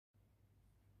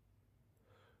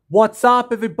What's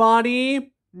up,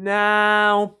 everybody?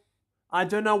 Now, I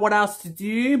don't know what else to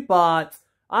do, but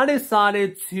I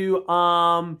decided to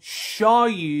show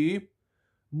you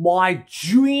my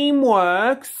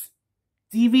DreamWorks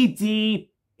DVD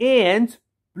and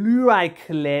Blu-ray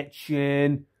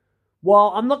collection.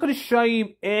 Well, I'm not going to show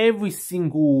you every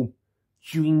single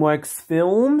DreamWorks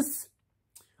films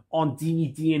on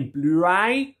DVD and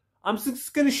Blu-ray. I'm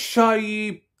just going to show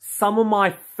you some of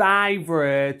my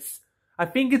favorites. I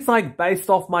think it's like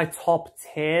based off my top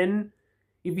 10.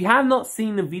 If you have not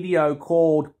seen the video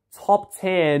called Top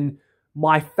 10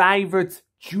 My Favorite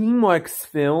DreamWorks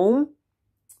Film,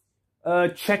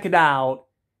 check it out.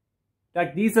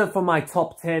 Like, these are for my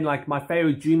top 10, like my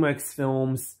favorite DreamWorks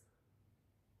films.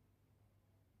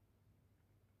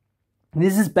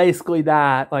 This is basically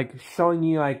that, like showing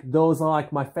you like those are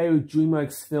like my favorite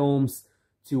DreamWorks films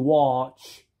to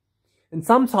watch. And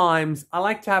sometimes I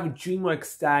like to have a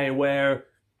DreamWorks day where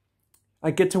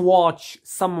I get to watch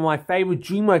some of my favorite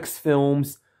DreamWorks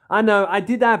films. I know I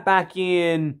did that back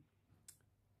in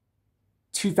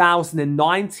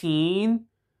 2019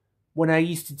 when I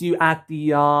used to do at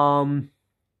the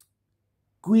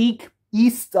Greek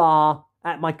Easter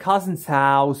at my cousin's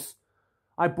house.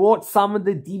 I bought some of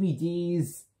the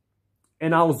DVDs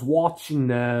and I was watching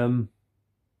them.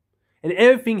 And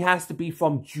everything has to be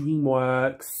from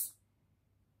DreamWorks.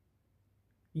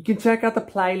 You can check out the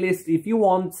playlist if you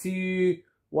want to,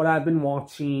 what I've been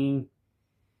watching.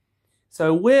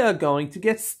 So we're going to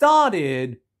get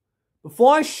started.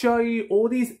 Before I show you all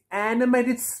these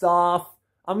animated stuff,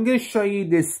 I'm going to show you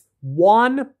this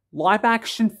one live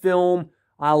action film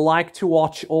I like to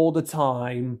watch all the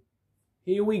time.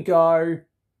 Here we go.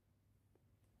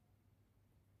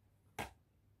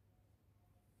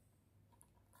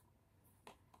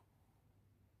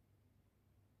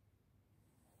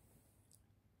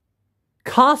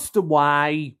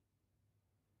 Castaway,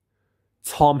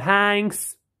 Tom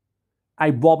Hanks, a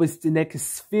Robert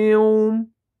Zemeckis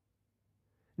film.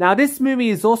 Now, this movie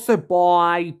is also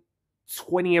by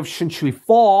 20th Century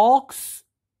Fox.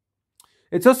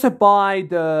 It's also by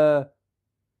the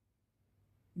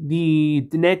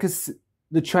Zemeckis,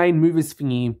 the Train Movies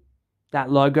thingy, that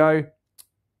logo.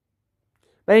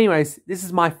 But anyways, this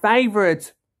is my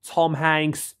favorite Tom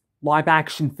Hanks live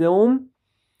action film.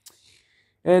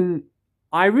 And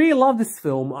I really love this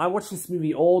film. I watch this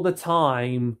movie all the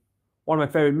time. One of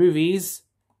my favorite movies.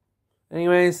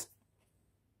 Anyways,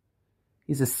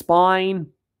 here's a spine.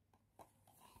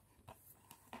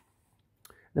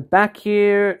 The back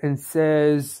here and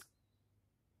says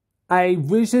a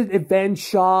rigid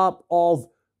adventure of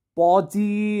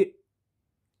body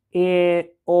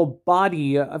or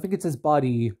body. I think it says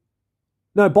body.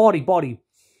 No, body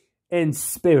and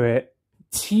spirit.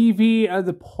 TV at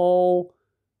the pole.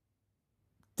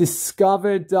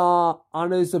 Discovered the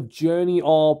honors of journey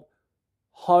of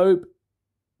hope,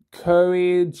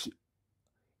 courage,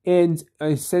 and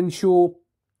essential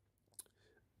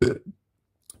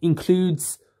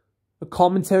includes a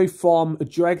commentary from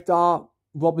director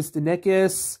Robert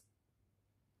Zemeckis.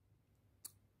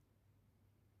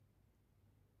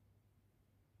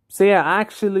 So yeah, I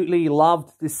absolutely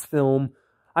loved this film.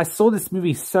 I saw this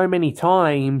movie so many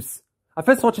times. I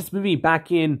first watched this movie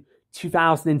back in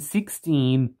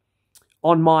 2016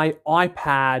 on my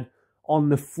iPad on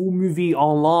the full movie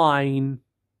online.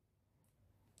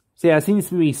 So yeah, I've seen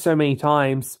this movie so many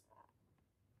times.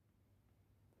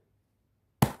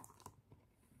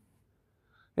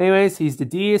 Anyways, here's the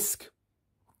disc.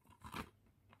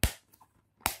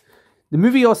 The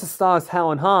movie also stars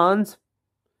Helen Hunt.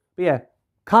 But yeah,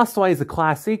 Castaway is a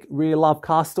classic. Really love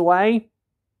Castaway.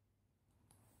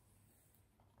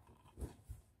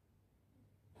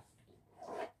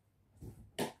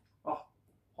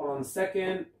 Hold on a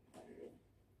second.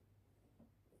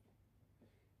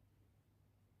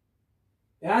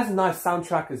 It has a nice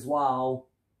soundtrack as well.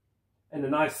 And a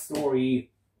nice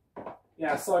story.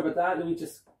 Yeah, sorry about that. Let me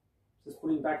just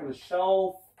put it back on the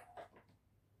shelf.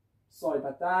 Sorry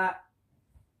about that.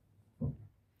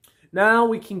 Now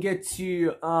we can get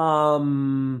to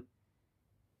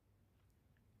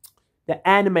the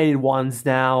animated ones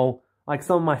now. Like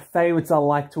some of my favorites I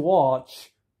like to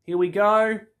watch. Here we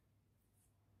go.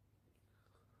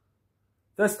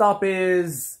 First up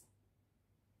is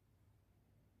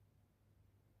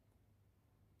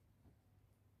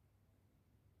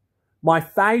my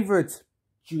favorite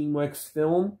DreamWorks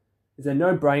film. Is a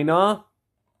no-brainer.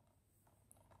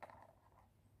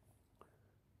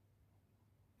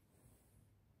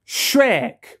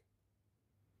 Shrek.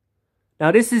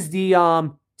 Now this is the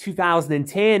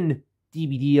 2010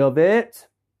 DVD of it.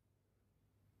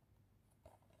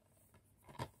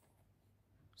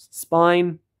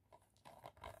 Spine.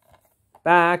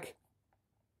 Back.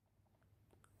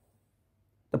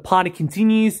 The party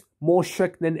continues. More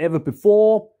Shrek than ever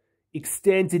before.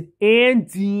 Extended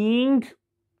ending.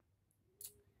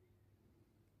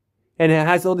 And it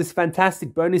has all these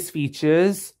fantastic bonus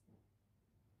features.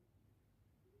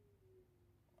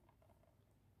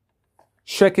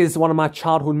 Shrek is one of my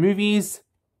childhood movies.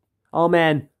 Oh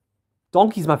man,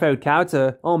 Donkey's my favorite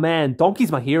character. Oh man,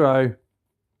 Donkey's my hero.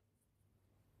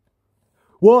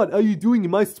 What are you doing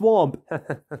in my swamp?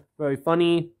 Very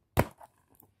funny.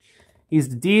 Here's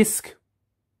the disc.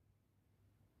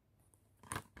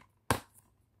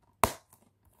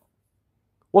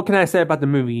 What can I say about the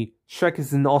movie? Shrek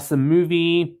is an awesome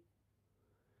movie.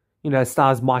 You know, it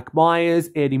stars Mike Myers,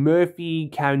 Eddie Murphy,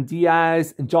 Karen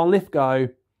Diaz, and John Lithgow.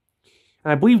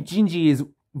 And I believe Gingy is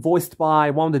voiced by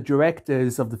one of the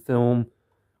directors of the film,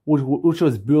 which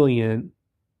was brilliant.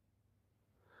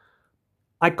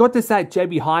 I got this at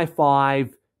JB Hi-Fi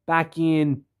back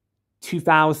in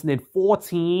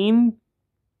 2014.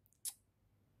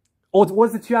 Or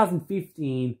was it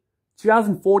 2015?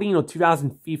 2014 or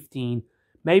 2015?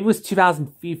 Maybe it was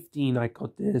 2015 I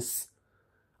got this.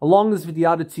 Along with the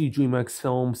other two DreamWorks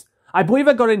films. I believe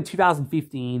I got it in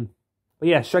 2015. But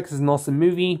yeah, Shrek is an awesome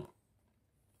movie.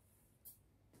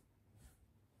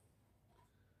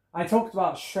 I talked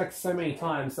about Shrek so many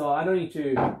times, so I don't need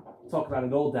to talk about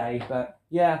it all day, but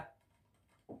yeah.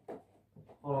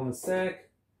 Hold on a sec.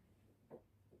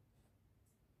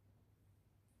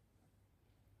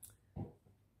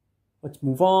 Let's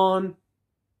move on.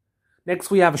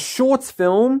 Next we have a shorts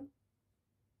film.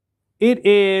 It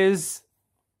is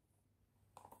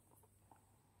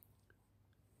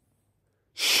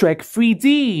Shrek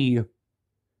 3D.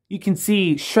 You can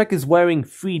see Shrek is wearing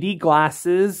 3D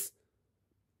glasses.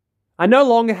 I no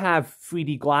longer have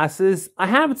 3D glasses. I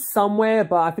have it somewhere,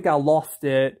 but I think I lost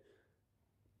it.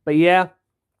 But yeah.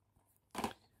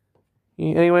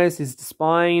 Anyways, here's the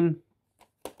spine.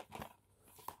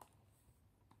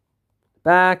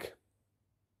 Back.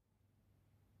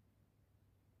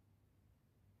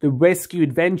 The Rescue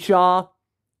Adventure.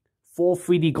 4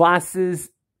 3D glasses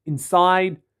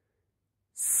inside.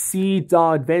 See the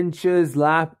adventures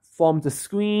lap from the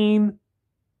screen.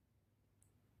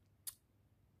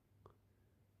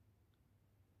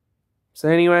 So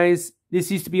anyways,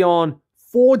 this used to be on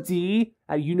 4D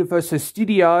at Universal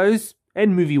Studios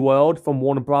and Movie World from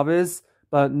Warner Brothers,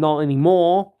 but not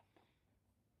anymore.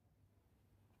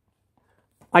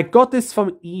 I got this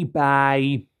from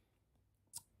eBay.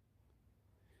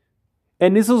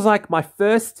 And this was like my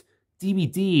first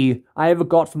DVD I ever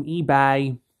got from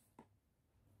eBay.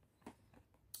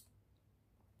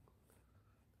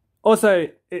 Also,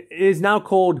 it is now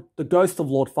called The Ghost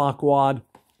of Lord Farquaad.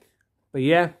 But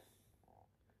yeah.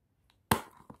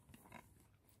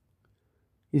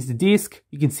 Here's the disc.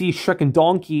 You can see Shrek and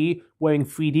Donkey wearing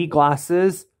 3D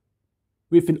glasses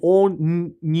with an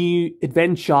all-new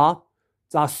adventure.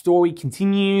 So our story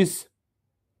continues.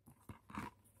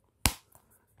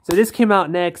 So this came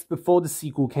out next before the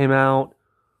sequel came out.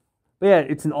 But yeah,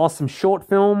 it's an awesome short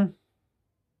film.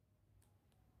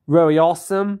 Very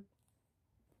awesome.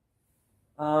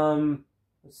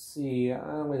 Let's see. I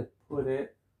don't know where to put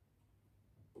it.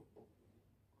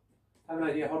 I have an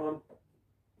idea. Hold on.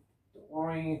 Don't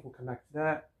worry. We'll come back to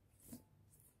that.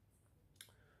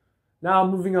 Now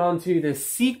moving on to the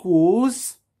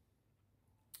sequels.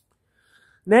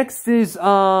 Next is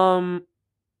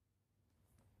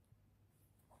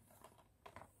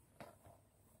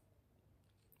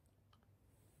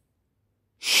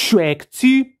Shrek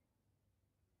 2.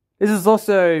 This is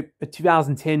also a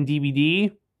 2010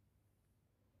 DVD.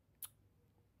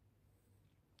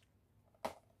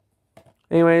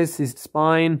 Anyways, here's the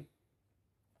spine.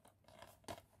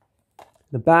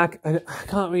 The back, I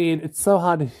can't read. It's so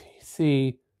hard to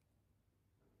see.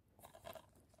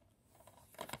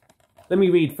 Let me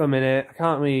read for a minute. I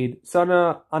can't read. Son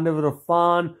of Under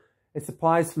Fun. It's a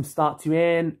prize from start to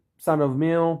end. Son of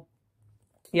Mill.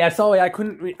 Yeah, sorry, I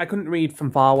couldn't read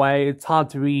from far away. It's hard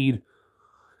to read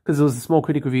because it was a small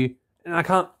critic review, and I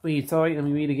can't read. Sorry, let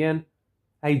me read again.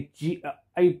 A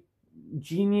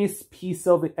genius piece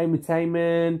of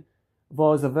entertainment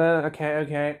was of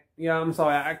okay. Yeah, I'm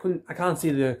sorry. I can't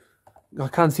see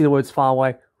the words far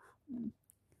away.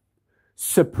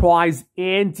 Surprise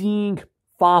ending.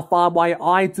 Far Away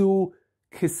Idol.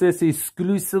 Kisses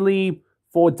exclusively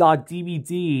for the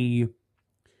DVD.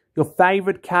 Your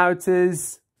favorite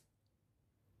characters.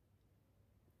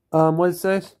 What is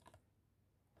this?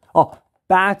 Oh,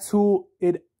 battle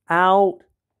it out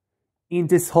in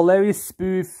this hilarious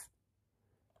spoof.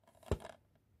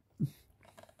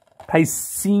 Play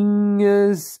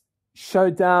Singers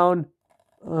Showdown.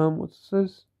 What's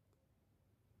this?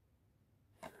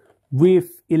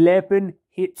 With 11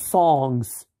 hit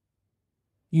songs.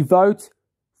 You vote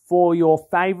for your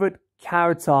favorite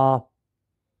character.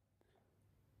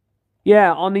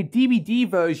 Yeah, on the DVD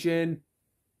version,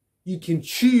 you can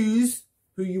choose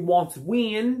who you want to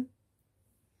win.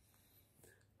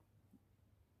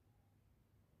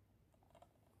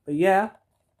 But yeah,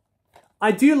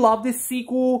 I do love this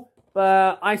sequel,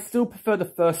 but I still prefer the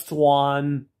first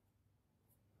one.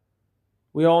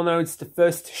 We all know it's the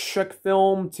first Shrek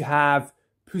film to have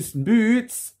Puss in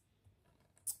Boots.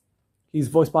 He's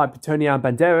voiced by Antonio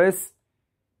Banderas.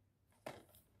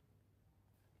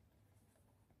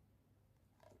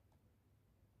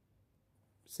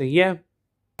 So yeah.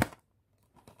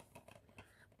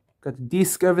 Got the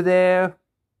disc over there.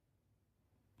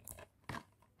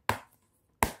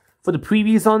 For the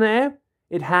previews on there,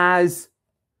 it has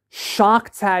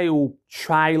Shark Tale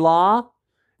trailer.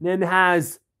 And then it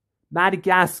has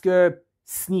Madagascar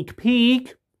sneak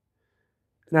peek.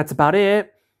 And that's about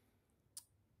it.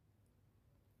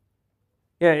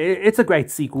 Yeah, it's a great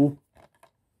sequel.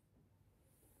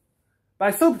 But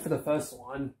I still prefer the first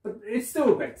one. But it's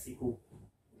still a great sequel.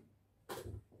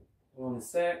 Hold on a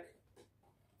sec.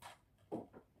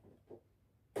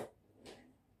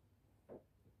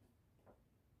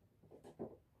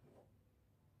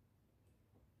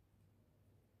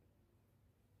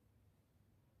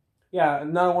 Yeah,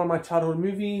 another one of my childhood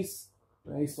movies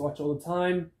I used to watch all the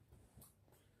time.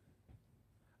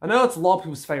 I know it's a lot of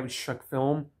people's favorite Shrek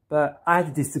film, but I had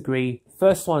to disagree.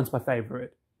 First one's my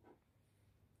favorite.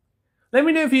 Let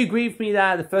me know if you agree with me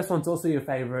that the first one's also your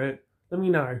favorite. Let me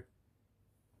know.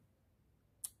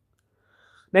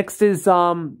 Next is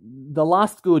the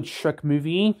last good Shrek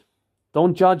movie.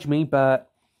 Don't judge me, but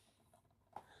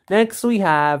next we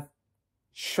have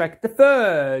Shrek the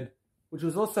Third, which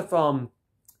was also from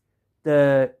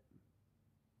the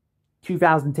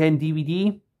 2010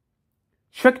 DVD.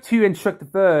 Shrek 2 and Shrek the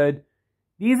Third.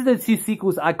 These are the two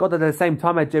sequels I got at the same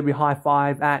time at JB Hi-Fi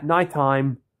at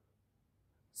nighttime.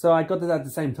 So I got it at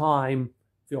the same time,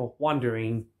 if you're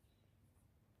wondering.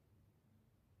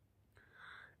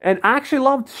 And I actually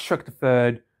loved Shrek the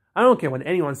Third. I don't care what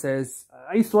anyone says.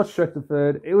 I used to watch Shrek the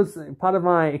Third. It was part of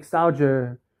my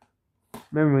nostalgia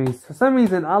memories. For some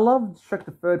reason, I loved Shrek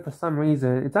the Third for some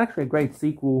reason. It's actually a great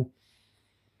sequel.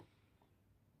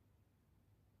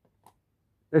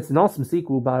 It's an awesome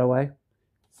sequel, by the way.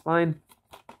 It's fine.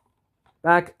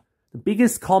 Back. The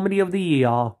biggest comedy of the year.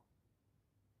 You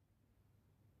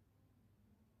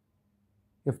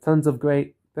have tons of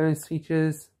great bonus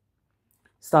features.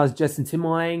 Stars Justin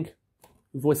Timberlake,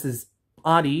 who voices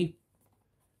Artie.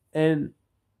 And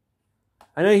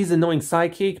I know he's an annoying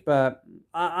sidekick, but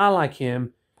I like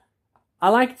him. I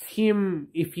liked him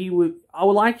if he would... I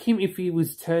would like him if he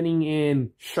was turning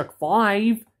in Shrek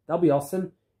 5. That'd be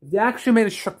awesome. If they actually made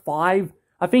a Shrek 5,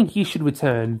 I think he should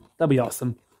return. That'd be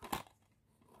awesome.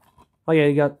 Oh yeah,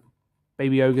 you got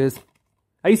Baby Ogres.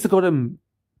 I used to call them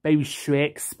Baby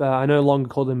Shreks, but I no longer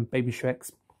call them Baby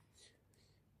Shreks.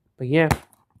 But yeah.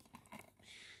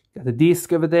 Got the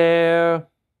disc over there.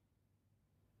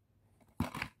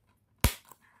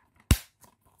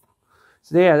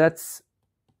 So yeah, that's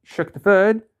Shrek the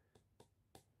Third.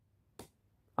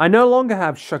 I no longer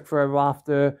have Shrek Forever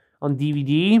After on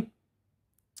DVD.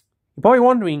 You're probably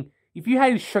wondering, if you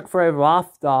had Shrek Forever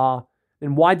After,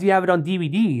 then why do you have it on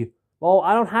DVD? Well,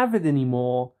 I don't have it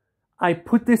anymore. I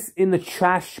put this in the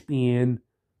trash bin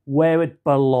where it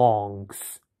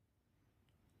belongs.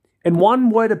 And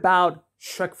one word about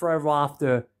Shrek Forever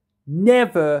After,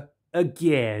 never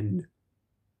again.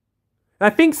 I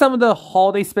think some of the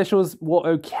holiday specials were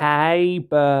okay,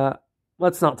 but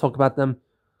let's not talk about them.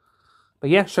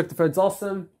 But yeah, Shrek the Third's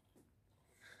awesome.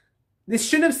 This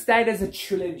shouldn't have stayed as a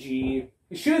trilogy.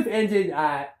 It should have ended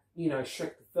at,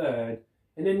 Shrek the Third.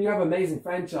 And then you have an amazing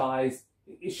franchise.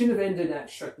 It shouldn't have ended at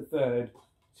Shrek the Third,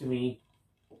 to me.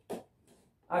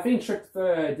 I think Shrek the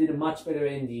Third did a much better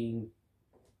ending.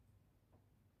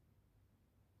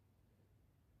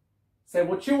 Say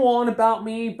what you want about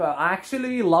me, but I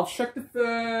actually love Shrek the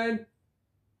Third.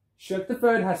 Shrek the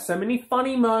Third has so many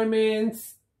funny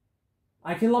moments.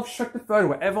 I can love Shrek the Third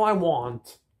wherever I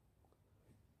want.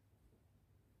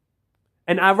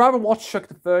 And I'd rather watch Shrek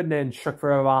the Third than Shrek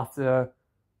Forever After.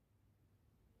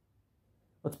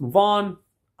 Let's move on.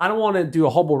 I don't want to do a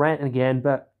horrible rant again,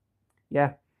 but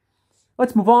yeah.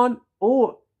 Let's move on.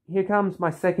 Oh, here comes my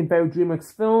second favorite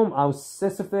DreamWorks film. I was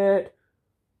obsessed with it.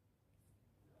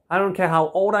 I don't care how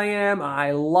old I am.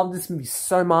 I love this movie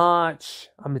so much.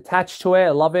 I'm attached to it.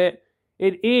 I love it.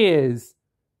 It is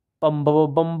Bum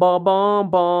bum bum bum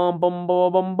bum bum bum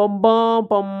bum bum bum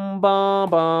bum bum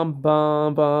bum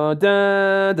bum bum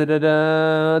da da da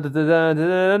da da da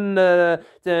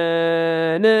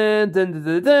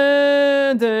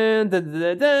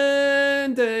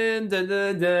da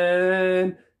da da.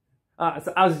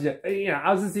 So I was just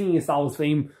singing a Star Wars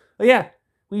theme. But yeah,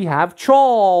 we have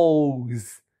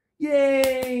Trolls.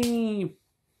 Yay!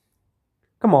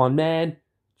 Come on, man.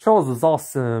 Trolls is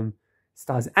awesome.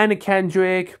 Stars Anna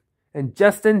Kendrick and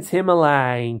Justin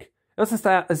Timberlake. It also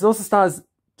stars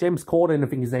James Corden, I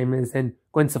think his name is, and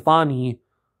Gwen Stefani.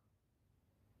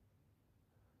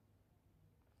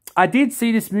 I did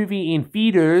see this movie in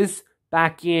theaters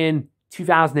back in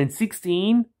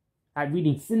 2016 at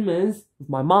Reading Cinemas with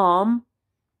my mom.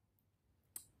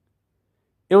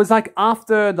 It was like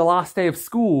after the last day of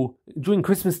school, during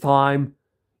Christmas time.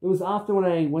 It was after when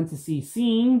I went to see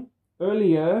Sing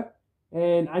earlier,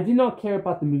 and I did not care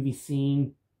about the movie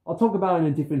Sing. I'll talk about it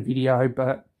in a different video,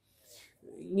 but,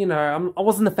 you know, I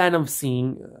wasn't a fan of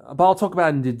Sing, but I'll talk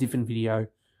about it in a different video.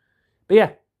 But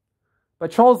yeah,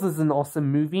 but Trolls is an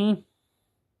awesome movie.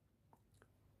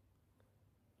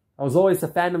 I was always a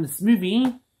fan of this movie.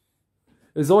 It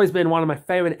has always been one of my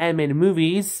favorite animated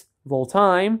movies of all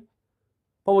time.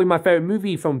 Probably my favorite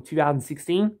movie from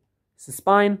 2016. It's the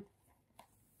spine.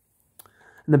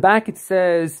 In the back it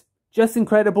says, just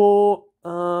incredible,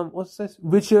 what's this?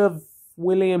 Richard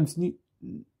Williams,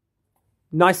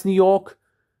 Nice New York.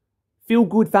 Feel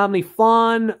good family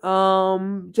fun.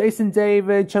 Jason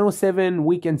David, Channel 7,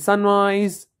 Weekend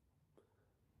Sunrise.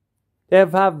 They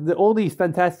have all these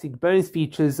fantastic bonus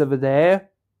features over there.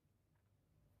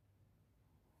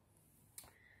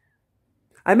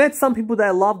 I met some people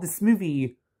that love this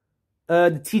movie.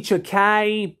 The teacher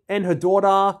Kay and her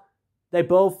daughter, they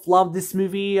both love this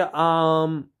movie.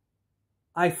 I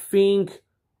think,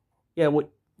 yeah,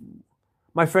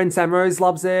 my friend Sam Rose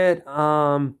loves it.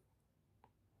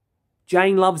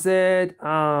 Jane loves it.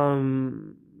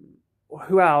 Who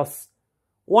else?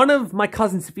 One of my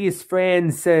cousin Sophia's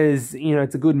friends says, you know,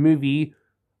 it's a good movie.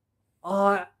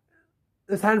 There's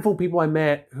a handful of people I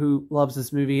met who loves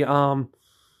this movie. I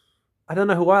don't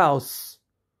know who else.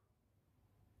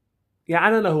 Yeah, I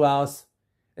don't know who else.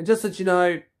 And just so you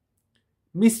know,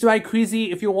 Mr. A.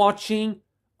 Crizzy, if you're watching,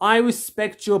 I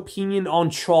respect your opinion on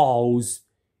Trolls.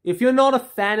 If you're not a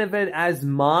fan of it as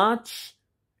much,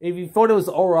 if you thought it was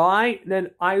alright,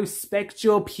 then I respect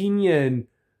your opinion,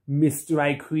 Mr.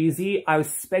 A. Crizzy. I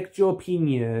respect your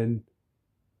opinion.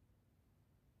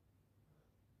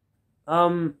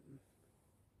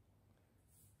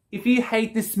 If you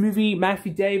hate this movie,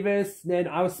 Matthew Davis, then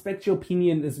I respect your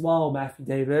opinion as well, Matthew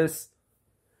Davis.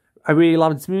 I really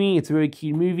love this movie. It's a really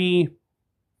cute movie.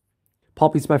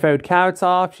 Poppy's my favorite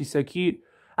character. She's so cute.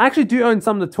 I actually do own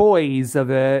some of the toys of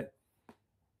it.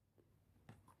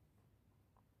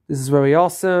 This is very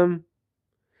awesome.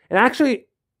 And actually,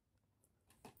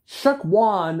 Shrek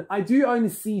 1, I do own a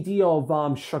CD of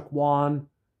Shrek 1.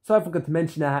 So I forgot to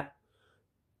mention that.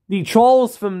 The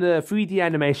Trolls from the 3D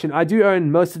animation, I do own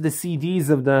most of the CDs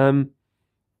of them.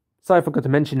 So I forgot to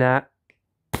mention that.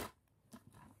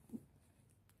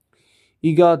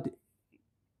 You got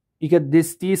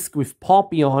this disc with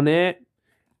Poppy on it.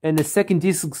 And the second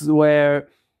disc is where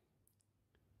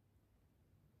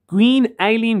green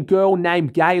alien girl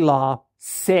named Gayla,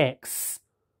 sex.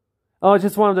 Oh,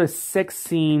 just one of those sex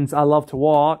scenes I love to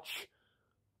watch.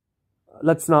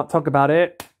 Let's not talk about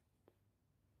it.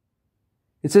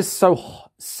 It's just so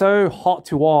hot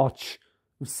to watch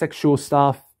with sexual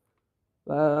stuff.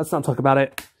 Let's not talk about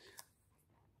it.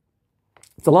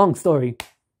 It's a long story.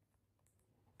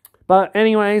 But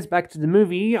anyways, back to the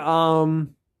movie. I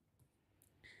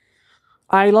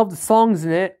love the songs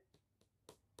in it.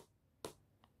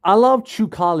 I love True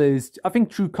Colors. I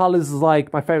think True Colors is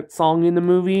like my favorite song in the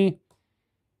movie.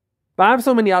 But I have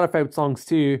so many other favorite songs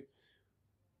too.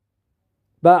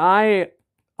 But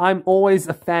I'm always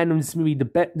a fan of this movie.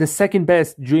 The second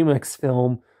best DreamWorks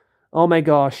film. Oh my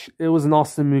gosh, it was an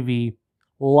awesome movie.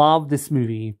 Love this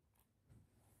movie.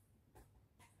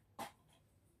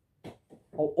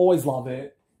 I'll always love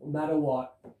it, no matter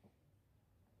what.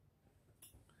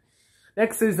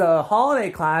 Next is a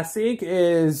holiday classic,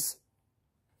 is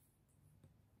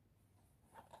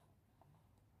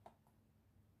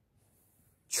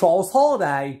Trolls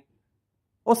Holiday.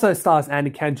 Also stars Anna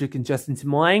Kendrick and Justin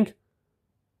Timberlake.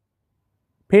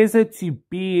 Appears to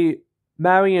be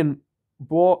Marion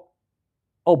Bright.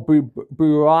 Can't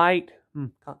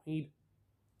read.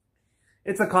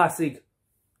 It's a classic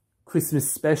Christmas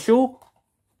special,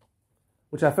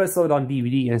 which I first saw it on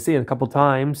DVD and seen it a couple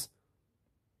times.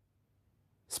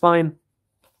 Spine.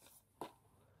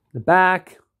 The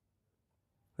back.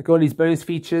 Like all these bonus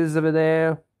features over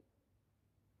there.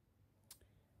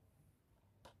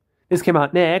 This came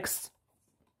out next.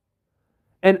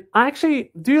 And I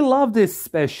actually do love this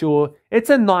special.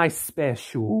 It's a nice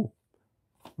special.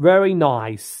 Very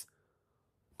nice.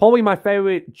 Probably my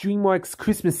favorite DreamWorks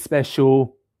Christmas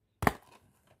special.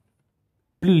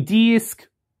 Blue disc.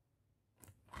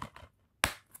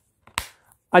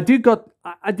 I got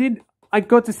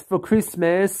this for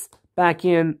Christmas back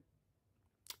in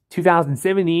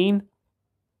 2017.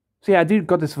 So yeah, I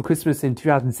got this for Christmas in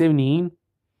 2017.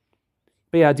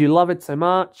 But yeah, I do love it so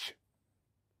much.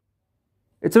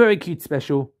 It's a very cute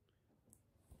special.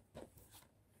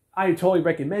 I totally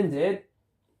recommend it.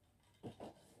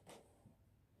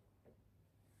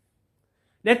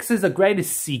 Next is the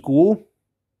greatest sequel.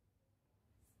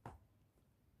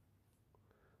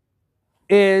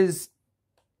 Is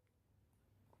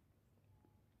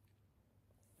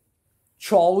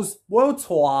Trolls World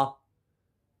Tour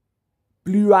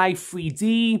Blu-ray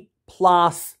 3D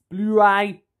plus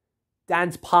Blu-ray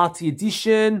Dance Party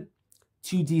Edition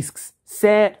 2 discs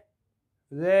set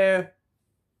there.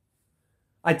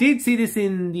 I did see this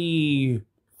in the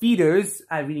theaters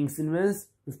at Reading Cinemas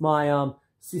with my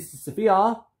sister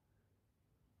Sophia.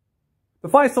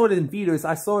 Before I saw it in theaters,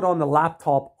 I saw it on the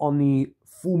laptop on the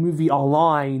full movie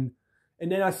online,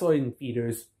 and then I saw it in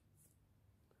theaters.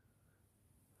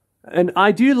 And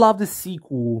I do love the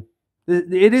sequel.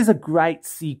 It is a great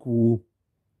sequel.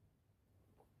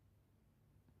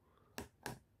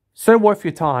 So worth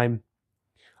your time.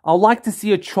 I'd like to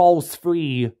see a Trolls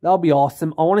 3. That'll be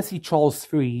awesome. I want to see Trolls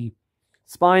 3.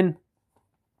 Spine.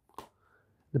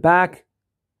 The back.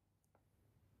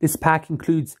 This pack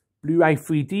includes Blu-ray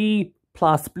 3D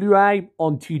plus Blu-ray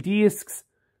on 2 discs.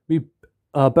 With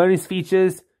bonus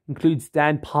features includes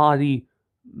dance party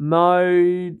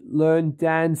mode, learn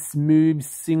dance moves,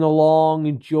 sing along,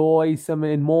 enjoy some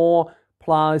and more.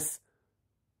 Plus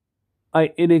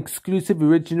an exclusive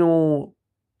original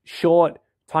short,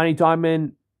 Tiny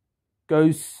Diamond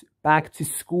Goes Back to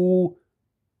School.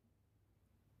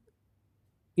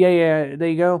 Yeah, there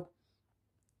you go.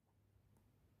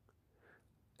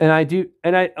 And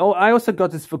I also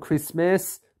got this for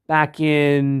Christmas back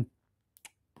in,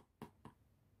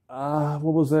 what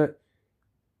was it?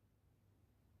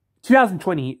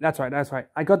 2020. That's right.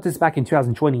 I got this back in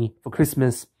 2020 for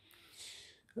Christmas.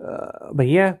 But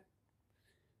yeah,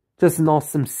 just an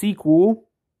awesome sequel.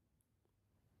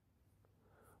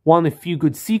 One of the few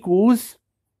good sequels.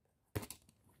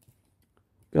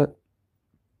 Got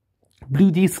blue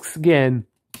discs again.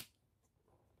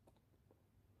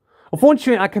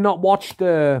 Unfortunately, I cannot watch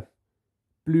the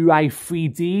Blu-ray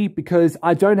 3D because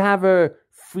I don't have a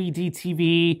 3D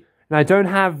TV and I don't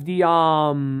have the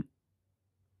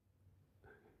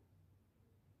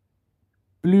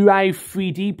Blu-ray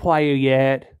 3D player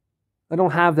yet. I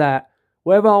don't have that.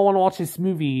 Whenever I want to watch this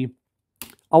movie,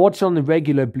 I watch it on the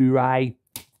regular Blu-ray.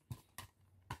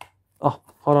 Oh,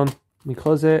 hold on. Let me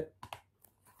close it.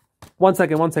 One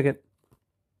second.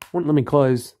 Wouldn't let me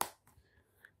close.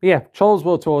 But yeah, Trolls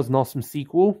World Tour is an awesome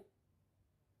sequel.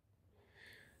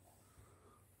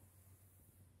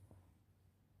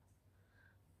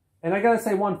 And I gotta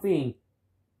say one thing.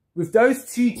 With those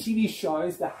two TV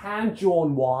shows, the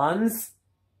hand-drawn ones,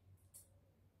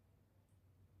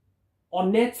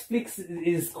 on Netflix it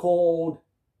is called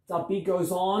The Beat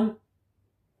Goes On.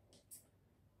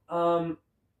 On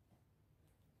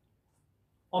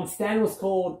Stan was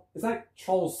called, is that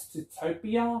Trolls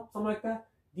Zootopia? Something like that.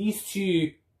 These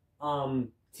two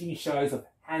TV shows of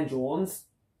hand-drawns.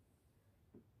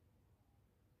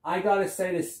 I gotta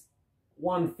say this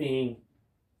one thing.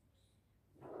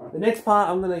 The next part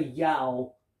I'm gonna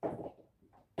yell.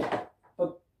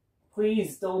 But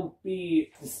please don't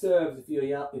be disturbed if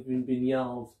you've been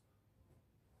yelled.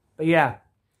 But yeah.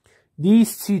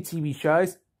 These two TV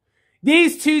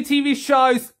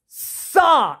shows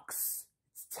sucks!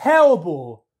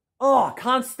 Terrible. Oh, I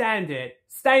can't stand it.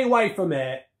 Stay away from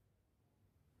it.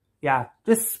 Yeah,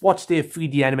 just watch the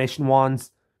 3D animation ones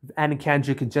with Anna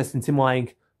Kendrick and Justin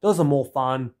Timberlake. Those are more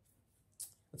fun.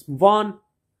 Let's move on.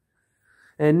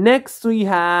 And next we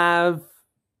have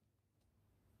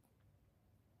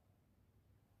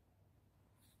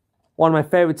one of my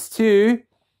favorites too.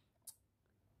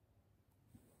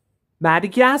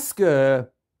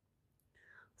 Madagascar.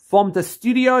 From the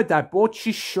studio that brought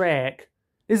you Shrek.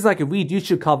 This is like a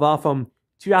reissued cover from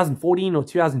 2014 or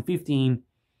 2015.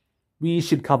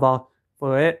 Reissued cover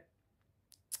for it.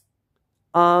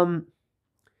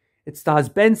 It stars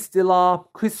Ben Stiller,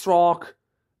 Chris Rock,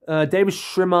 David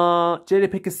Schwimmer, Jada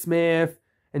Pinkett Smith,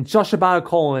 and Joshua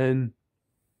Bader-Cohen.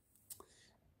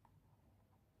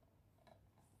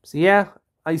 So yeah,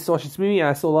 I used to watch this movie.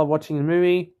 I still love watching the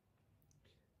movie.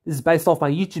 This is based off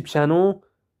my YouTube channel.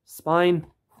 Spine.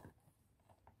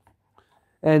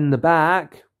 And the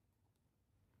back.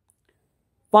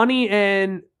 Funny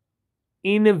and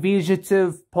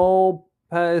innovative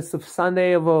purpose of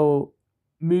Sunday of a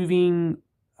moving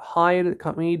higher.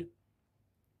 Can't read.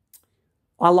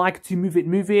 I like to move it.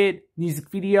 Music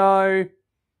video.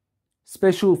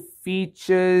 Special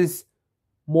features.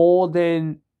 More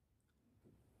than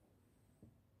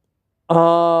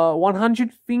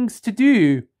 100 things to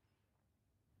do.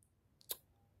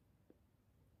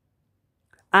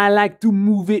 I like to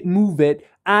move it.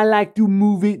 I like to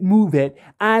move it.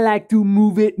 I like to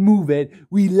move it.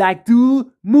 We like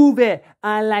to move it.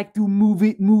 I like to move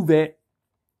it.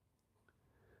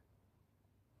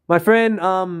 My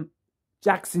friend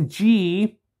Jackson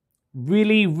G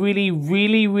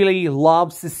really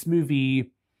loves this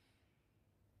movie.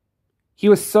 He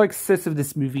was so obsessed with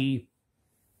this movie.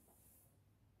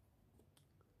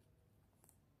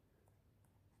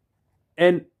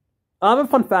 And other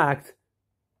fun fact,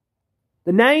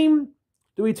 the name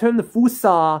The Return of the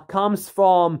Fusa comes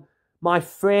from my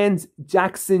friend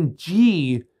Jackson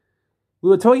G. We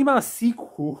were talking about a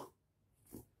sequel.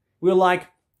 We were like,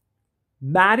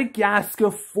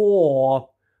 Madagascar 4,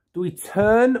 The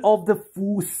Return of the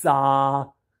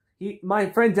Fusa. My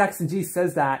friend Jackson G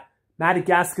says that.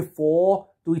 Madagascar 4,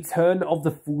 The Return of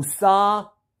the Fusa.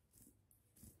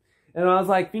 And I was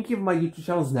like thinking of my YouTube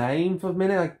channel's name for a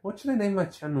minute. Like, what should I name my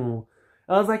channel?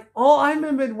 And I was like, oh, I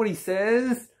remembered what he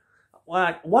says.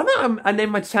 Like, why don't I name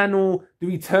my channel The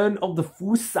Return of the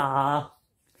Fusa?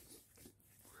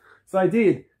 So I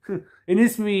did. In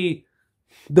this movie,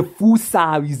 the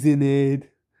Fusa is in it.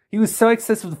 He was so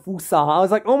obsessed with the Fusa. I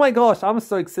was like, oh my gosh, I'm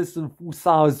so obsessed with the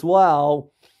Fusa as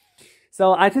well.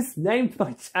 So I just named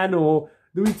my channel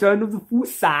The Return of the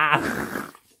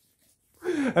Fusa.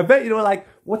 I bet you know, like,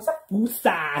 what's a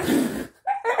Fusa?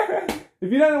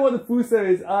 If you don't know what the Fusa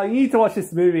is, you need to watch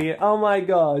this movie. Oh my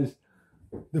gosh.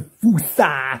 The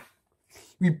Fusa.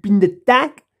 We've been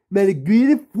attacked by the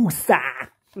great Fusa.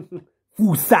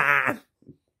 Fusa.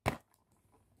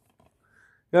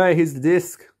 Alright, here's the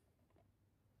disc.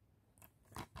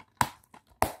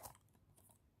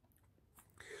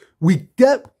 Wake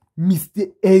up,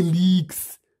 Mr.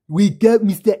 Alex. Wake up,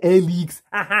 Mr. Alex.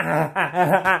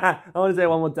 I want to say it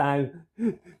one more time.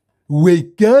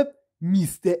 Wake up,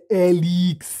 Mr.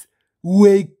 Alex.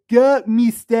 Wake up,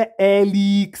 Mr.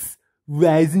 Alex.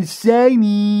 Rise and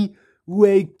shiny.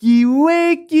 Wakey,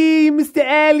 wakey, Mr.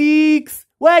 Alex.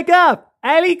 Wake up,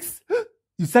 Alex.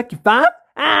 You suck your thumb?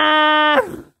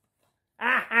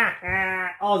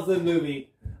 Awesome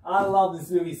movie. I love this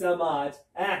movie so much.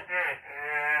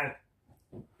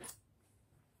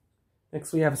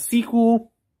 Next we have a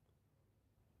sequel.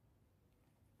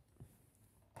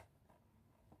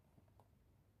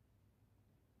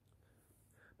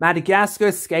 Madagascar,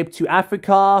 Escape to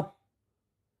Africa.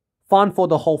 Fun for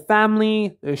the whole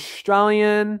family. The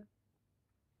Australian.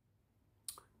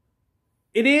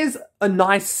 It is a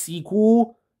nice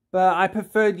sequel, but I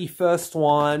prefer the first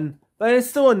one. But it's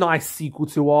still a nice sequel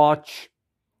to watch.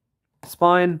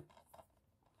 Spine.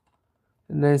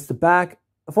 And there's the back.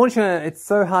 Unfortunately, it's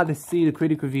so hard to see the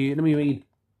critic review. Let me read.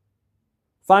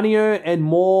 Funnier and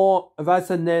more advanced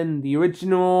than the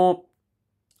original.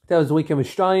 That was Weekend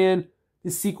Australian.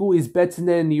 This sequel is better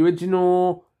than the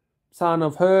original. Son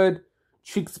of Heard.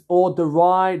 Tricks all the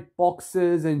right.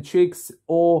 Boxes and tricks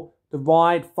all the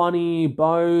right. Funny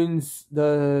bones.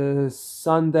 The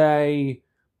Sunday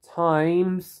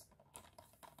Times.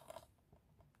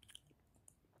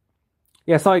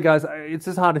 Yeah, sorry guys. It's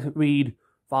just hard to read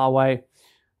far away.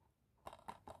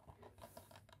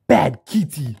 Bad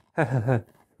Kitty.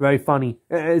 Very funny.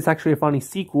 It's actually a funny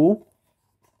sequel.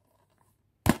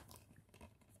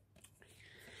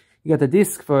 You got the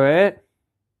disc for it.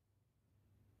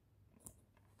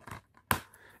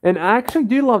 And I actually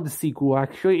do love the sequel,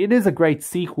 actually. It is a great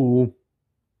sequel.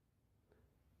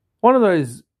 One of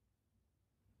those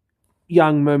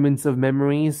young moments of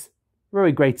memories.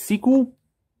 Very great sequel.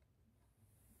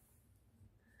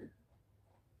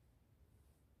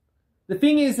 The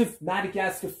thing is, with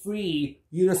Madagascar 3,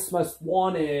 Eunice Most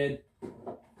Wanted,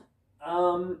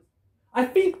 I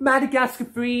think Madagascar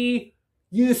 3,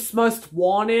 Eunice Most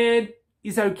Wanted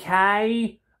is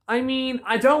okay. I mean,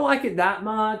 I don't like it that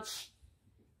much.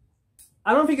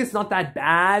 I don't think it's not that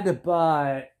bad,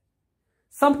 but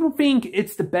some people think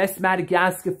it's the best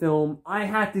Madagascar film. I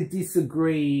had to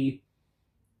disagree.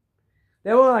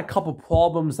 There were a couple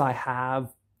problems I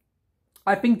have.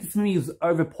 I think this movie is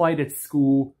overplayed at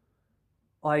school.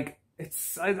 Like,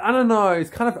 I don't know,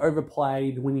 it's kind of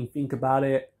overplayed when you think about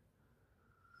it.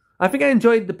 I think I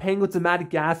enjoyed The Penguins of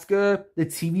Madagascar, the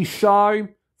TV show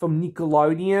from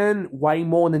Nickelodeon, way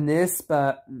more than this,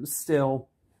 but still.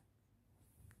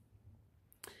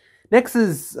 Next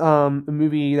is a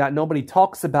movie that nobody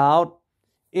talks about,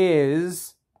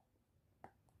 is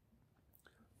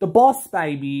The Boss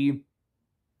Baby.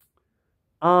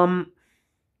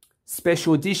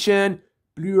 Special edition,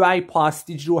 Blu-ray plus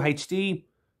digital HD.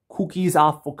 Cookies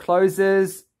are for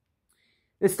closers.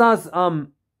 It stars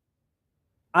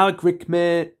Alec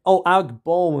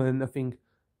Baldwin, I think,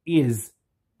 is.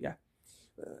 Yeah.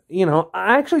 You know,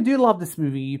 I actually do love this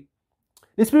movie.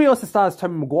 This movie also stars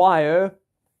Tobey Maguire.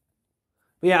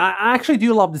 But yeah, I actually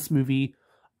do love this movie.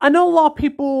 I know a lot of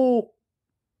people...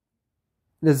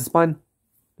 There's a spine in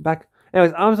the back.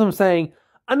 Anyways, as I'm saying,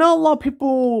 I know a lot of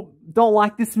people don't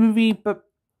like this movie, but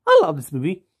I love this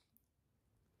movie.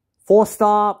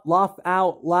 4-star, laugh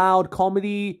out loud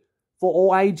comedy for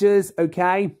all ages,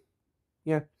 okay?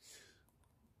 Yeah.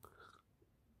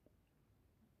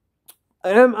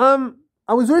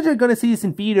 I was originally going to see this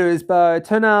in theaters, but it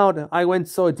turned out I went and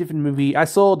saw a different movie. I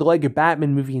saw the Lego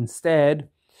Batman movie instead.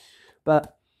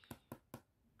 But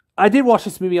I did watch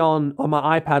this movie on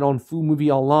my iPad on Full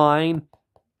Movie Online.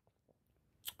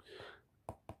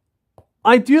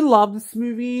 I do love this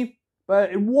movie,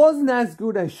 but it wasn't as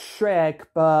good as Shrek,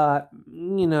 but,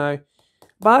 you know.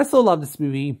 But I still love this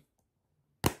movie.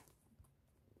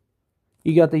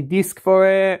 You got the disc for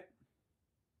it.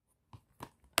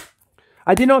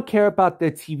 I did not care about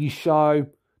the TV show,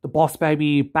 The Boss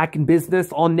Baby, back in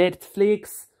business on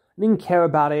Netflix. I didn't care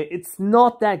about it. It's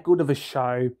not that good of a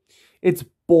show. It's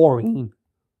boring.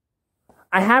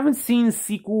 I haven't seen the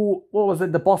sequel. What was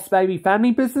it? The Boss Baby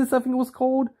Family Business, I think it was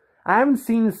called. I haven't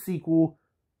seen the sequel.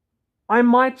 I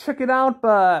might check it out,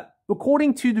 but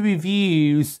according to the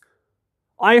reviews,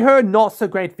 I heard not so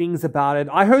great things about it.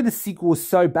 I heard the sequel was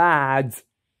so bad.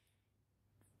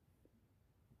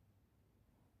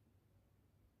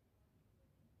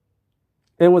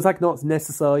 And it was like not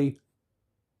necessary.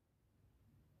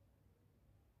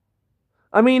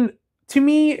 I mean, to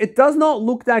me, it does not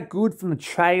look that good from the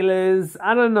trailers.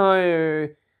 I don't know.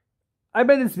 I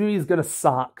bet this movie is gonna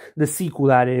suck. The sequel,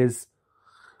 that is.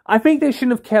 I think they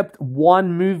shouldn't have kept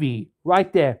one movie.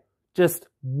 Right there. Just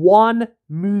one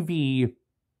movie.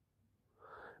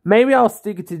 Maybe I'll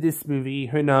stick to this movie.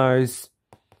 Who knows?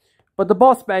 But The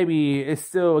Boss Baby is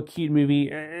still a cute movie.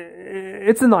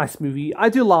 It's a nice movie. I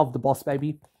do love The Boss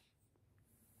Baby.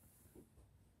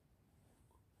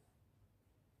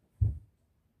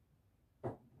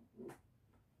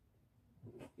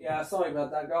 Yeah, sorry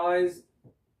about that, guys.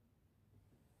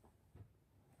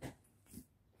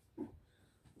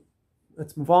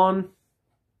 Let's move on.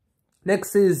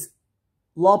 Next is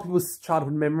a lot of people's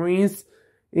childhood memories.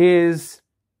 Is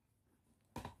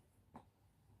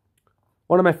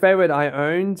one of my favorite I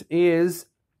owned is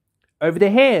Over the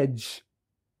Hedge.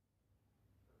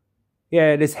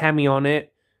 Yeah, there's Hammy on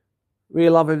it. Really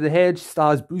love Over the Hedge.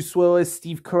 Stars Bruce Willis,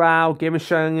 Steve Carell, Gemma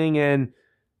Schoening, and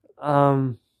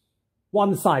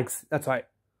Wanda Sykes. That's right.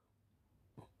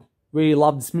 Really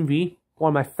love this movie. One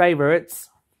of my favorites.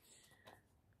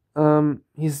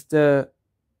 He's the...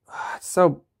 it's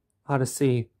so hard to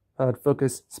see.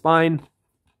 Focus. Spine.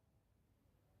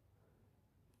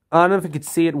 I don't know if you could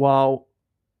see it well.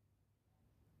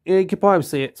 Yeah, you could probably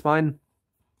see it. Spine.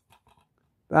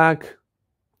 Back.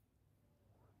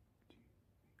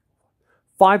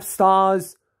 5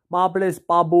 stars. Marvelous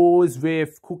bubbles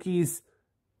with cookies.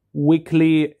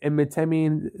 Weekly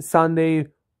imitating Sunday.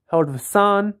 Held of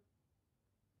Sun.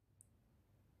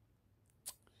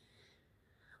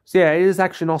 So yeah, it is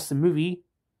actually an awesome movie.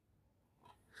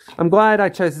 I'm glad I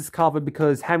chose this cover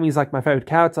because Hammy's like my favorite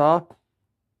character.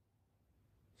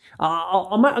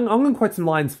 I'm going to quote some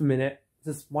lines for a minute.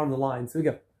 Just one of the lines. Here we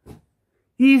go.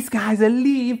 These guys are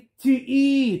live to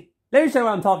eat. Let me show you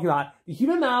what I'm talking about. The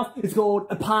human mouth is called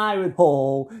a pirate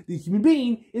hole. The human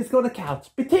being is called a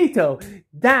couch potato.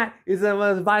 That is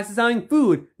a device of selling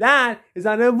food. That is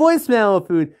on a voicemail of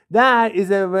food. That is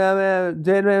humans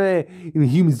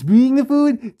bring the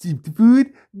food, keep the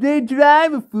food, they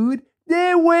drive the food,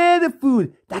 they wear the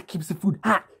food. That keeps the food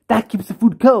hot. That keeps the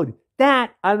food cold.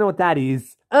 That, I don't know what that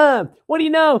is. What do you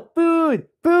know? Food,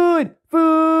 food,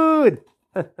 food.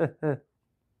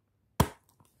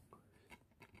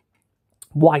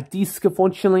 White disc,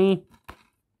 unfortunately.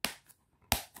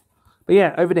 But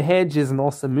yeah, Over the Hedge is an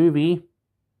awesome movie.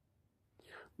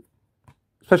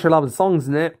 Especially love the songs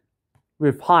in it.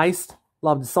 With Heist.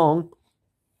 Love the song.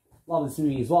 Love this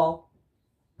movie as well.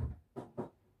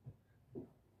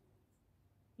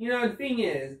 You know, the thing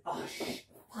is... oh, shit.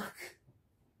 Fuck.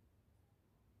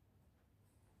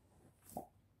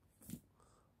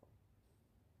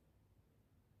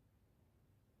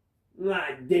 Ah,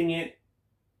 dang it.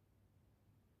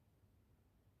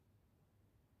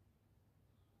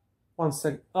 One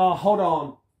sec. Oh, hold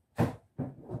on. I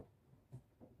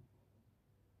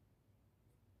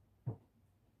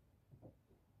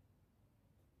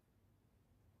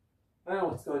don't know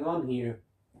what's going on here.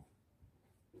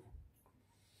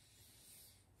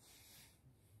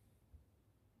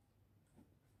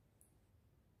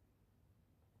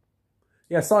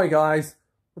 Yeah, sorry guys.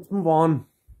 Let's move on.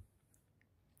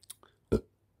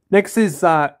 Next is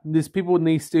these people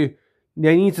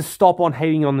they need to stop on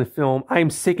hating on the film. I am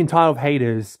sick and tired of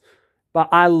haters. But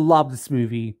I love this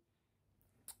movie.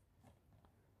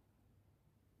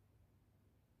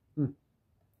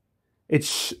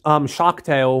 It's Shark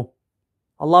Tale.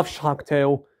 I love Shark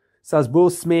Tale. Stars Will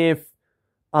Smith,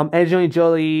 Angelina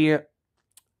Jolie,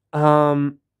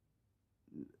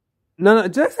 no,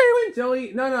 did I say Angelina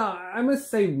Jolie? No, I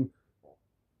must say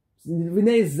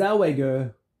Renee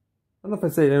Zellweger. I don't know if I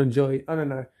said Angelina Jolie. I don't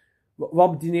know.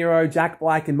 Robert De Niro, Jack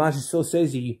Black, and Martin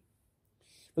Scorsese.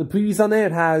 The previews on there,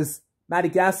 it has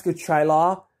Madagascar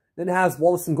trailer. Then it has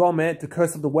Wallace and Gromit, The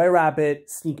Curse of the Were-Rabbit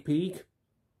sneak peek.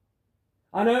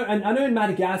 I know in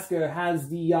Madagascar it has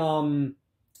the Over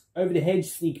the Hedge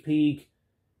sneak peek.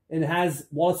 And it has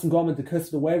Wallace and Gromit, The Curse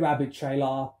of the Were-Rabbit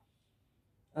trailer.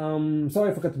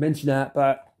 Sorry I forgot to mention that,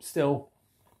 but still.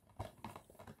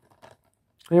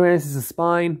 Anyway, this is a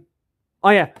spine. Oh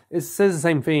yeah, it says the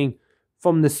same thing.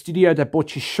 From the studio that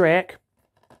bought you Shrek.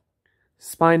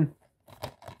 Spine.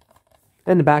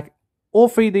 And the back. All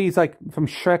three of these, like, from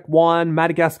Shrek 1,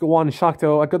 Madagascar 1, and Shark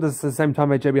Tale. I got this at the same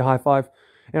time at JB High Five.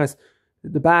 Anyways,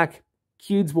 the back.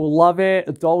 Kids will love it.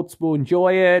 Adults will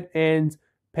enjoy it. And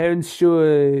parents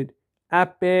should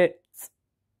app it.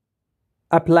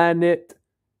 Applan it.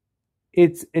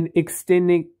 It's an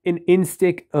instant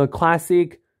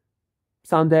classic.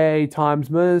 Sunday times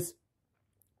Mers.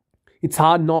 It's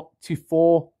hard not to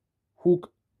fall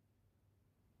hook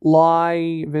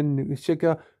live and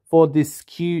sugar for this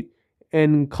cute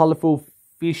and colorful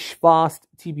Fish Fast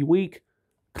TV week.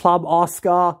 Club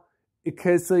Oscar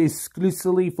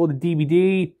exclusively for the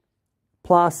DVD.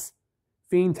 Plus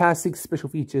fantastic special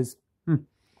features.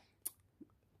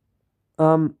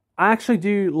 I actually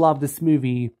do love this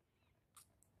movie.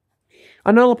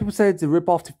 I know a lot of people say it's a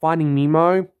rip-off to Finding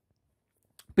Nemo.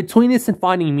 Between this and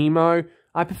Finding Nemo,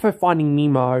 I prefer Finding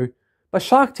Nemo. But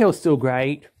Shark Tale is still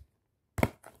great.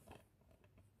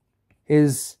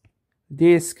 Here's the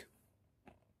disc.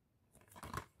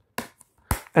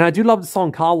 And I do love the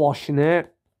song Car Wash in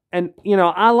it. And, you know,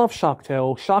 I love Shark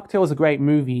Tale. Shark Tale is a great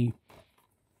movie.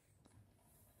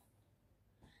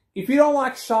 If you don't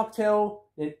like Shark Tale,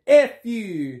 then F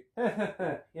you!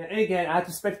 Yeah, and again, I have to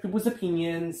respect people's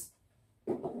opinions.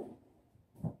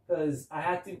 Because I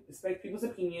have to respect people's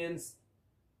opinions.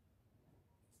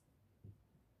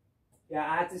 Yeah,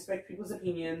 I have to respect people's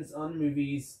opinions on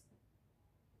movies.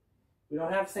 We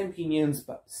don't have the same opinions,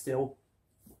 but still.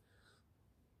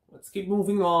 Let's keep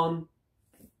moving on.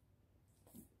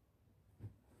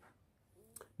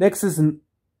 Next is an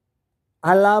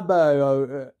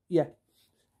Alabo.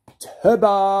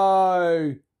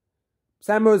 Turbo.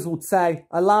 Samuels would say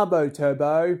Alabo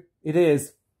Turbo. It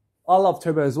is. I love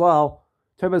Turbo as well.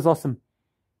 Turbo's awesome.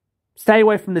 Stay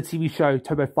away from the TV show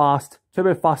Turbo Fast.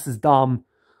 Turbo Fast is dumb.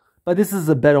 But this is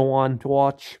a better one to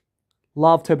watch.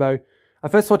 Love Turbo. I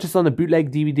first watched this on the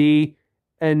bootleg DVD.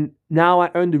 And now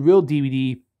I own the real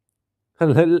DVD.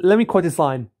 Let me quote this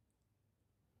line.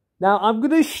 Now I'm going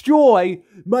to destroy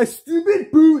my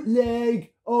stupid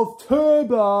bootleg of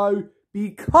Turbo.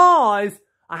 Because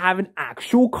I have an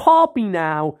actual copy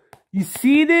now. You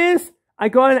see this? I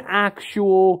got an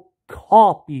actual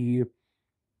copy.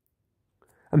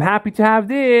 I'm happy to have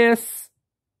this.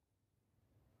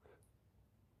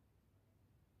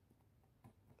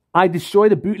 I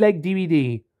destroyed the bootleg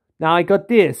DVD. Now I got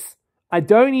this. I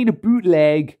don't need a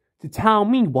bootleg to tell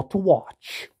me what to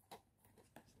watch.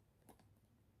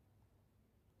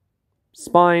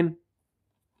 Spine.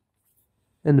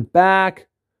 In the back.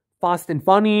 Fast and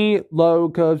Funny. Low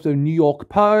curves of New York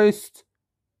Post.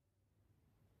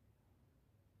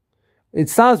 It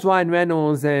stars Ryan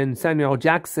Reynolds and Samuel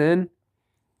Jackson.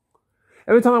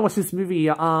 Every time I watch this movie,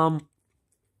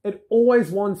 it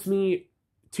always wants me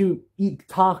to eat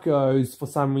tacos for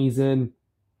some reason.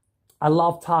 I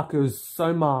love tacos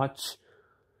so much.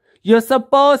 You're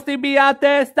supposed to be out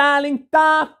there styling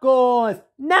tacos,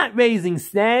 not raising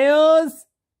snails.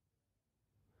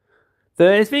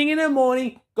 First thing in the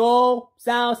morning, go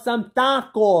sell some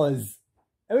tacos.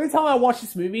 Every time I watch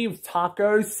this movie with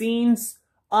taco scenes,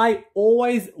 I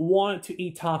always want to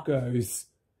eat tacos.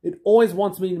 It always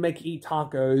wants me to eat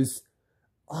tacos.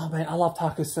 Oh man, I love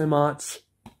tacos so much.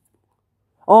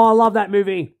 Oh, I love that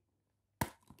movie.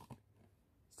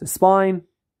 The spine.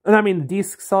 And I mean the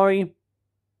disc, sorry.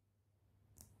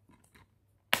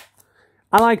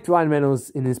 I liked Ryan Reynolds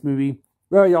in this movie.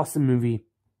 Very awesome movie.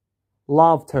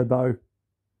 Love Turbo.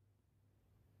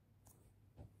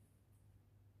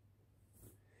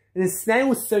 And the snail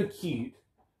was so cute.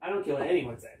 I don't care what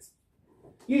anyone says.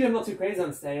 Usually I'm not too crazy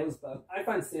on snails, but I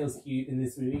find snails cute in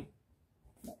this movie.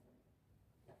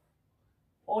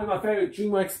 One of my favorite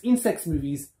DreamWorks insects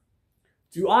movies.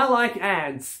 Do I like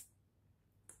Ants?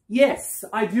 Yes,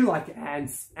 I do like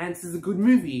Ants. Ants is a good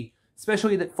movie.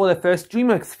 Especially for the first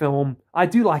DreamWorks film. I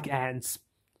do like Ants.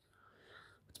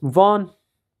 Let's move on.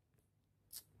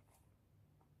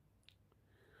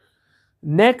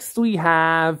 Next we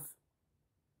have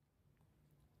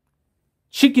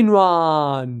Chicken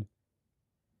Run.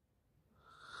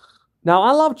 Now,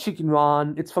 I love Chicken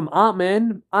Run. It's from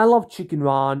Ant-Man. I love Chicken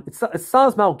Run. It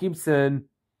stars Mel Gibson.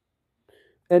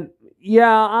 And,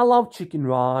 yeah, I love Chicken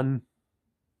Run.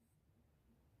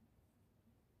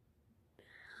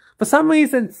 For some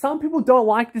reason, some people don't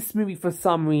like this movie for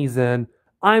some reason.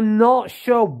 I'm not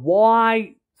sure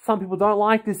why some people don't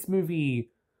like this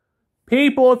movie.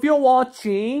 People, if you're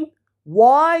watching,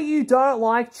 why you don't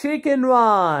like Chicken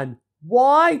Run?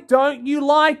 Why don't you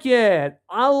like it?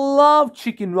 I love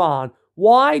Chicken Run.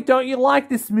 Why don't you like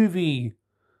this movie?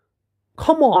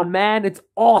 Come on, man. It's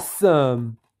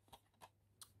awesome.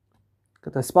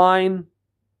 Got the spine.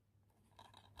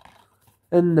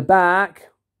 In the back.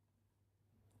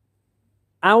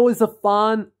 Hours of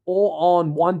Fun, all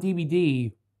on one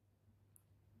DVD.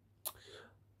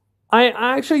 I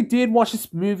actually did watch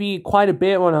this movie quite a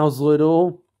bit when I was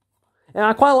little. And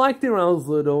I quite liked it when I was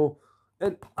little.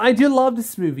 And I do love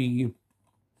this movie.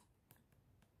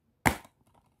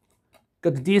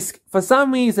 Got the disc. For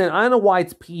some reason, I don't know why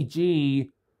it's PG.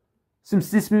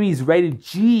 Since this movie is rated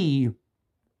G.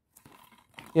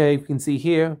 Yeah, you can see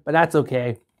here. But that's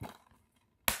okay.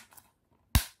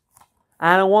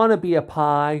 I don't want to be a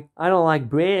pie. I don't like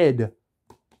bread.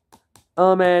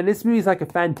 Oh man, this movie is like a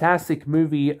fantastic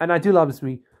movie. And I do love this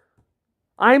movie.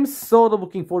 I'm sort of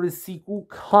looking for the sequel.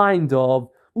 Kind of.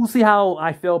 We'll see how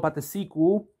I feel about the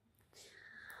sequel.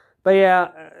 But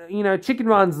yeah, you know, Chicken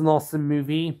Run's an awesome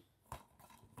movie.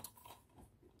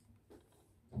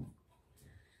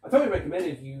 I totally recommend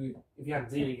it if you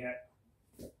haven't seen it yet.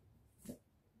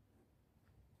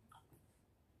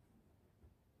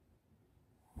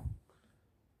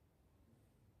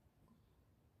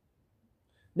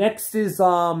 Next is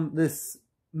this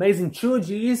amazing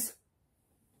trilogies.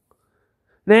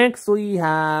 Next we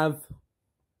have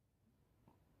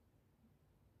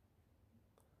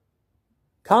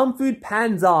Kung Fu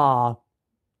Panda,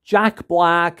 Jack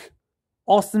Black,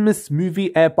 awesomest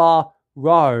movie ever,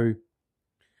 Row.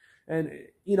 And,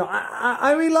 you know,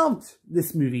 I really loved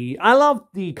this movie. I loved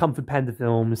the Kung Fu Panda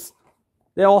films.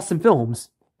 They're awesome films.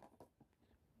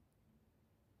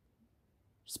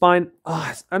 Spine.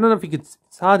 Oh, I don't know if you could.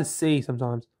 It's hard to see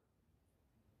sometimes.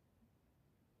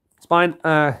 Spine.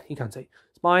 You can't see.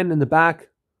 Spine in the back.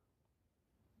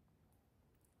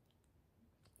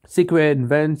 Secret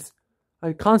events.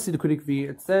 I can't see the critic view.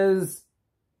 It says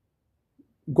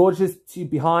gorgeous to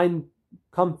behind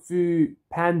Kung Fu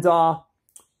Panda.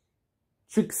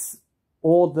 Tricks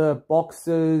all the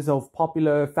boxes of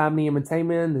popular family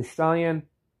entertainment, the Australian.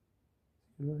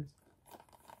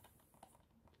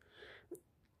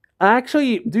 I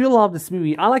actually do love this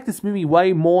movie. I like this movie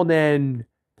way more than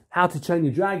How to Train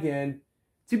Your Dragon.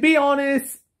 To be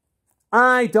honest,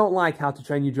 I don't like How to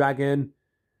Train Your Dragon.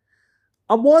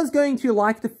 I was going to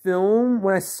like the film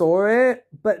when I saw it,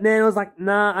 but then I was like,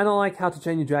 nah, I don't like How to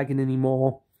Train Your Dragon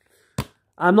anymore.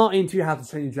 I'm not into How to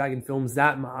Train Your Dragon films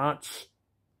that much.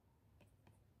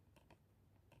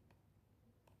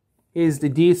 Here's the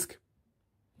disc.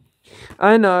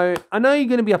 I know you're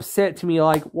going to be upset to me,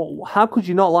 like, well, how could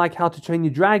you not like How to Train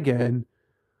Your Dragon?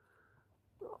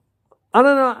 I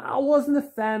don't know, I wasn't a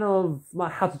fan of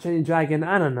How to Train Your Dragon.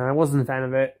 I don't know, I wasn't a fan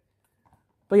of it.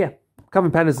 But yeah, Kung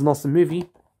Fu Panda is an awesome movie.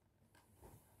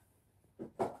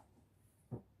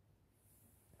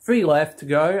 3 left to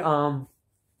go.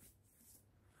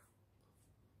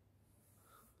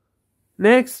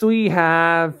 Next we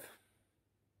have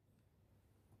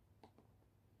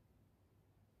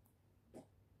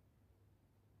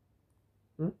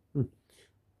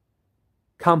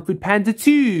Kung Fu Panda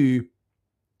 2.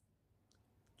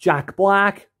 Jack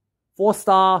Black.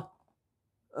 4-star.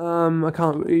 I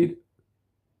can't read.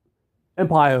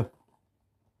 Empire.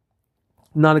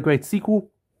 Not a great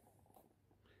sequel.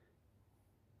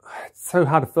 It's so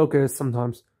hard to focus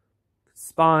sometimes.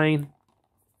 Spine.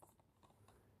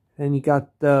 And you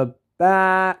got the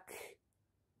back.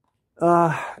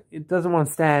 It doesn't want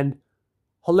to stand.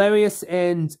 Hilarious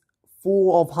and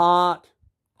full of heart.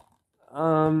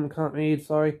 Can't read,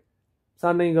 sorry.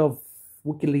 Something of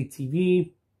Wikily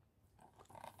TV.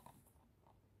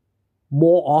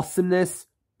 More awesomeness.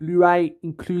 Blu-ray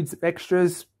includes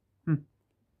extras.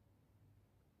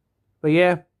 But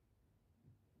yeah.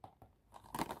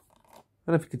 I don't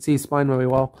know if you can see his spine very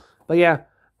well. But yeah.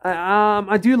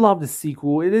 I do love the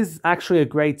sequel. It is actually a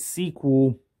great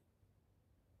sequel.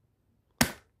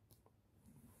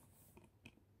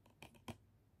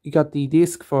 You got the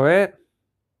disc for it.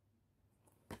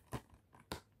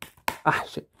 Ah,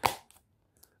 shit.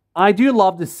 I do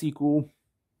love the sequel.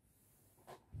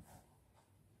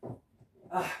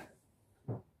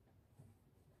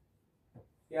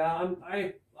 Yeah,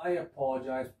 I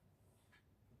apologize.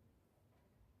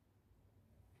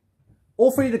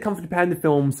 All three of the Kung Fu Panda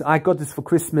films, I got this for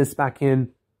Christmas back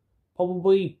in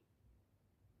probably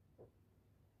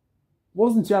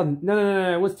wasn't 2000.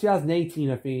 No, it was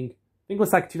 2018, I think. I think it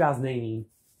was like 2018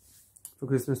 for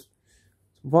Christmas.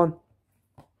 Fun.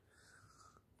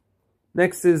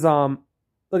 Next is look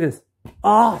at this.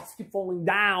 It's keep falling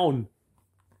down.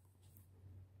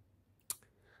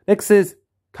 Next is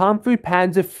Kung Fu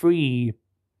Panda 3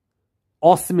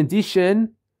 Awesome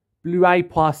Edition, Blu-ray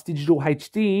plus Digital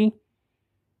HD.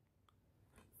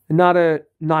 Another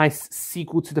nice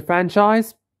sequel to the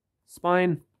franchise.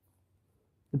 Spine.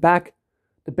 The back.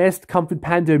 The best Kung Fu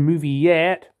Panda movie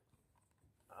yet.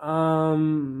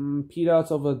 Peanuts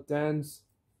of a Dance.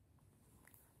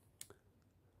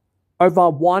 Over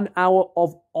 1 hour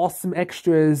of awesome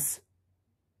extras.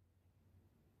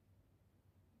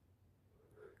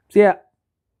 So yeah.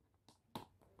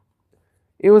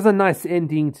 It was a nice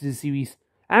ending to the series.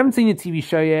 I haven't seen the TV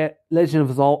show yet, Legend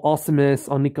of Awesomeness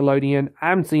on Nickelodeon. I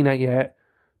haven't seen that yet,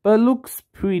 but it looks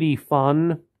pretty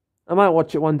fun. I might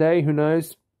watch it one day, who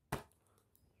knows.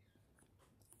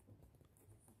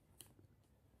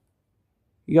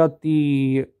 You got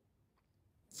the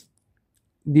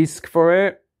disc for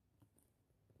it.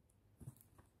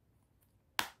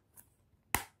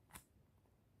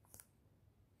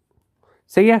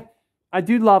 So yeah, I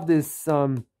do love this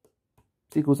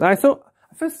sequels. I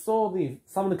first saw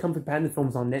some of the Kung Fu Panda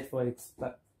films on Netflix,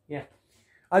 but yeah,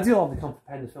 I do love the Kung Fu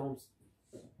Panda films.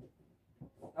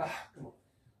 Come on.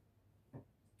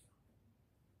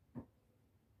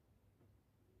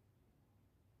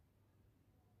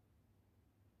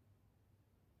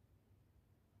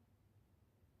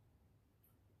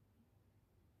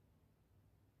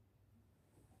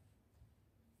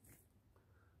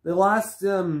 The last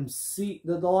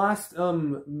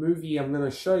movie I'm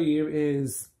gonna show you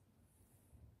is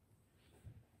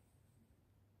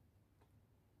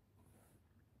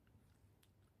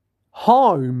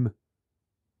Home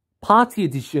Party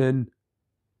Edition.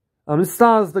 It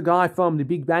stars the guy from The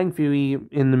Big Bang Theory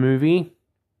in the movie.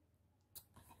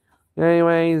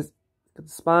 Anyways, got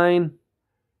the spine,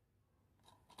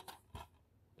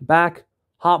 the back,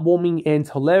 heartwarming and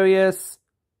hilarious.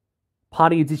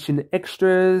 Party Edition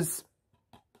extras.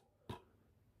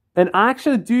 And I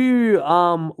actually do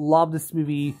love this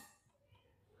movie.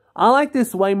 I like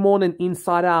this way more than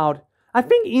Inside Out. I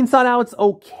think Inside Out's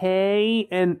okay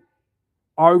and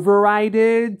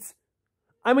overrated.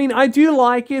 I mean, I do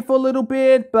like it for a little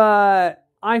bit, but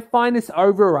I find this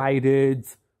overrated.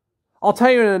 I'll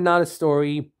tell you in another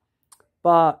story,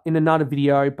 but in another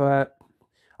video, but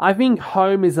I think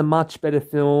Home is a much better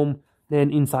film than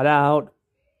Inside Out.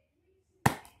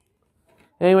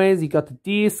 Anyways, you got the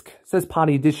disc. It says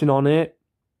Party Edition on it.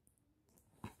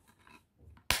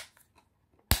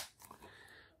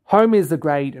 Home is a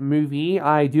great movie.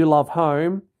 I do love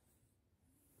Home.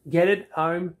 Get it?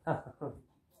 Home.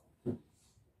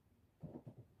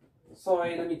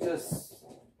 Sorry, let me just...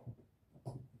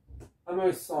 I'm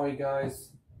very sorry, guys.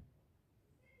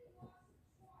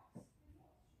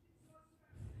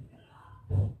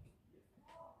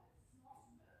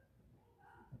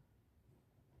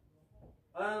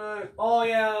 I don't know. Oh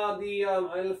yeah,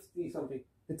 I left something.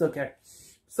 It's okay.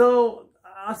 So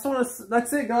I just want to.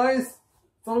 That's it, guys. That's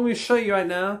all I'm going to show you right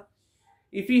now.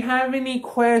 If you have any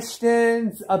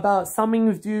questions about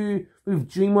something to do with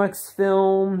DreamWorks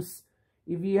films,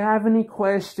 if you have any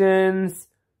questions,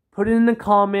 put it in the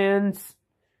comments.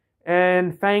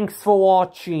 And thanks for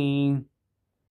watching.